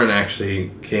Yoren actually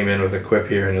came in with a quip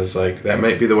here and was like, that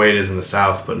might be the way it is in the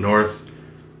south, but north,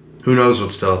 who knows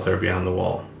what's still out there beyond the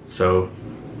wall. So,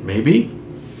 maybe?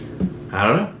 I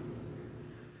don't know.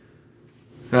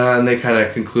 And they kind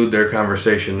of conclude their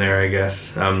conversation there, I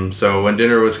guess. So when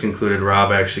dinner was concluded,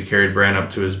 Robb actually carried Bran up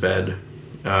to his bed.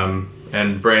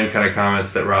 And Bran kind of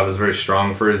comments that Robb is very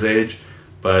strong for his age,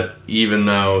 but even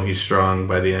though he's strong,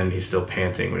 by the end he's still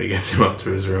panting when he gets him up to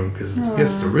his room, because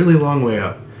it's a really long way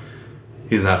up.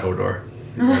 He's not Hodor.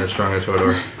 He's not as strong as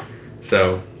Hodor.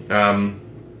 So,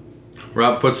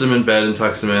 Robb puts him in bed and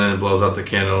tucks him in and blows out the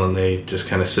candle, and they just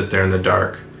kind of sit there in the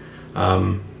dark.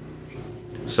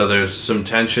 So there's some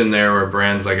tension there where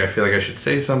Bran's like, I feel like I should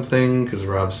say something because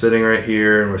Robb's sitting right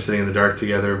here and we're sitting in the dark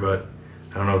together, but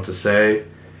I don't know what to say.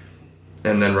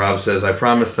 And then Robb says, I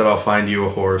promise that I'll find you a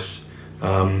horse.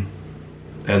 And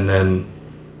then,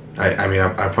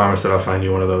 I promise that I'll find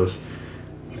you one of those.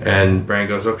 And Bran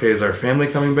goes, okay, is our family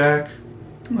coming back?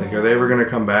 Like, are they ever going to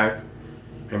come back?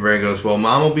 And Bran goes, well,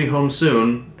 Mom will be home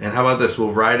soon. And how about this?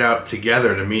 We'll ride out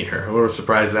together to meet her. What a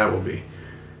surprise that will be.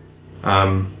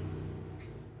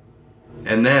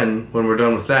 And then, when we're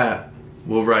done with that,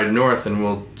 we'll ride north and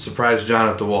we'll surprise Jon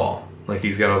at the wall. Like,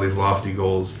 he's got all these lofty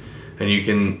goals. And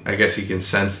I guess you can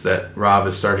sense that Robb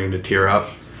is starting to tear up.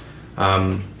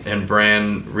 And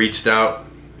Bran reached out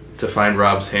to find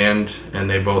Robb's hand, and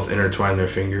they both intertwined their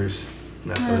fingers.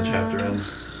 And that's how the chapter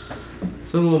ends.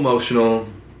 It's a little emotional,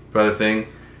 brother thing.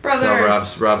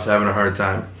 Brothers. Robb's having a hard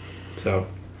time. So,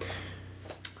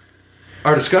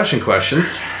 our discussion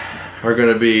questions are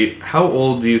going to be, how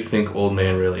old do you think Old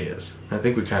Man really is? I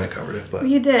think we kind of covered it, but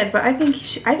you did. But I think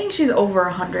she's over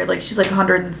 100. Like, she's like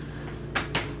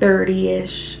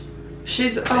 130-ish.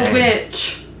 She's a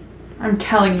witch. I'm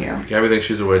telling you. Gabby thinks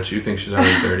she's a witch. You think she's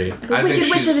 130. The Wicked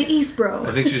Witch of the East, bro.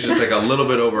 I think she's just like a little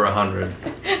bit over 100.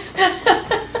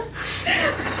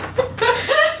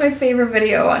 It's my favorite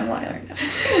video online right now.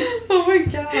 Oh my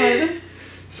god.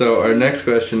 So our next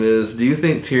question is, do you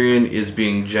think Tyrion is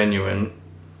being genuine?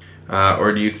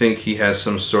 Or do you think he has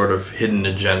some sort of hidden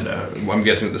agenda? I'm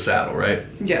guessing with the saddle, right?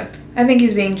 Yeah. I think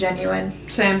he's being genuine.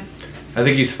 Same. I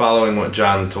think he's following what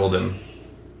Jon told him.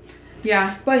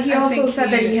 Yeah. But he also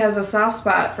said that he has a soft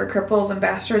spot for cripples and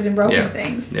bastards and broken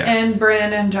things. Yeah. And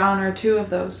Bran and Jon are two of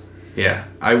those. Yeah.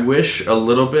 I wish a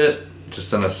little bit,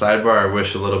 just on a sidebar, I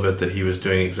wish a little bit that he was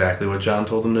doing exactly what Jon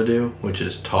told him to do, which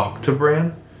is talk to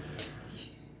Bran.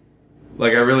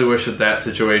 Like, I really wish that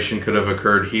situation could have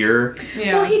occurred here.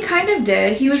 Yeah. Well, he kind of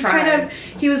did. He was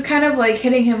kind of like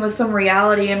hitting him with some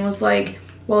reality and was like,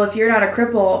 well, if you're not a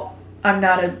cripple, I'm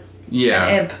not an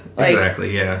imp. Like,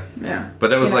 exactly, yeah. But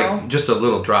that was like just a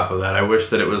little drop of that. I wish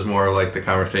that it was more like the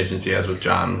conversations he has with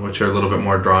Jon, which are a little bit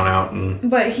more drawn out.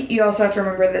 But you also have to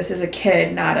remember this is a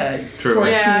kid, not a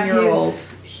 14-year-old.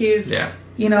 He's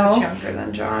you know, much younger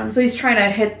than Jon. So he's trying to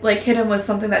hit him with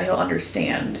something that he'll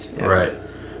understand. Yeah. Right.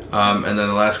 And then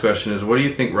the last question is, what do you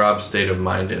think Robb's state of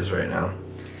mind is right now?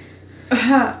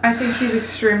 I think he's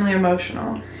extremely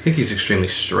emotional. I think he's extremely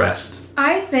stressed.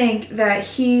 I think that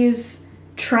he's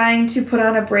trying to put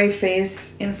on a brave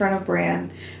face in front of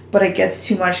Bran, but it gets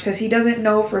too much because he doesn't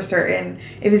know for certain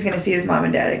if he's going to see his mom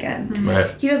and dad again. Mm-hmm.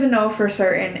 Right. He doesn't know for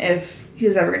certain if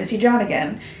he's ever going to see Jon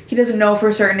again. He doesn't know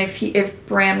for certain if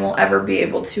Bran will ever be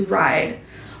able to ride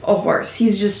a horse.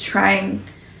 He's just trying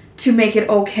to make it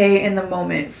okay in the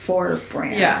moment for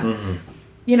Bran. Yeah. Mm-hmm.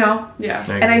 You know? Yeah.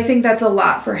 And I think that's a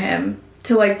lot for him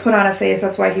to, like, put on a face.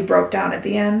 That's why he broke down at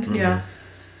the end. Mm-hmm. Yeah.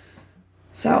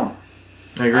 So.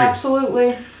 I agree.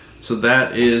 Absolutely. So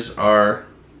that is our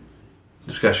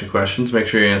discussion questions. Make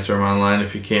sure you answer them online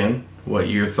if you can. What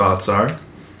your thoughts are.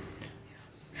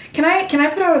 Yes. Can I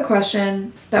put out a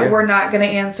question that we're not going to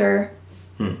answer,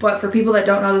 but for people that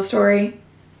don't know the story,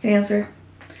 can answer?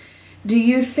 Do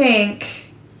you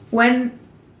think...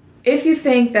 if you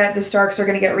think that the Starks are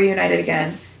going to get reunited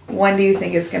again, when do you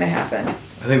think it's going to happen?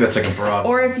 I think that's like a broad...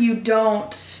 Or if you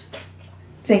don't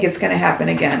think it's going to happen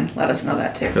again, let us know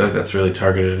that too. I feel like that's really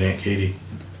targeted at Aunt Katie.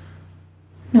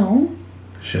 No.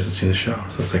 She hasn't seen the show,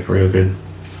 so it's like real good.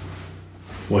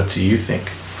 What do you think?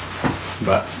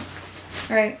 But...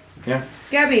 Alright. Yeah.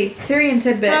 Gabby, Tyrion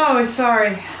tidbit. Oh,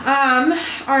 sorry.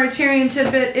 Our Tyrion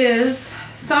tidbit is,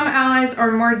 some allies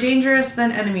are more dangerous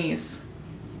than enemies.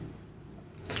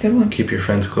 That's a good one. Keep your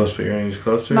friends close, but your enemies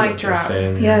closer. Mic drop.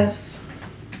 Yes.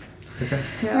 Okay.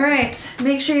 Yeah. All right.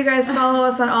 Make sure you guys follow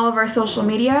us on all of our social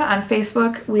media. On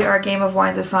Facebook, we are Game of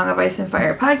Wines, A Song of Ice and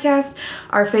Fire podcast.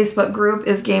 Our Facebook group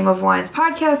is Game of Wines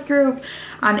Podcast Group.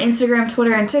 On Instagram,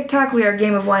 Twitter, and TikTok, we are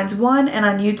Game of Wines 1. And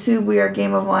on YouTube, we are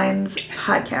Game of Wines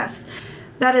Podcast.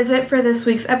 That is it for this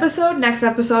week's episode. Next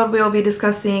episode, we will be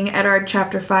discussing Eddard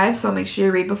Chapter 5, so make sure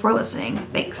you read before listening.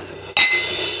 Thanks.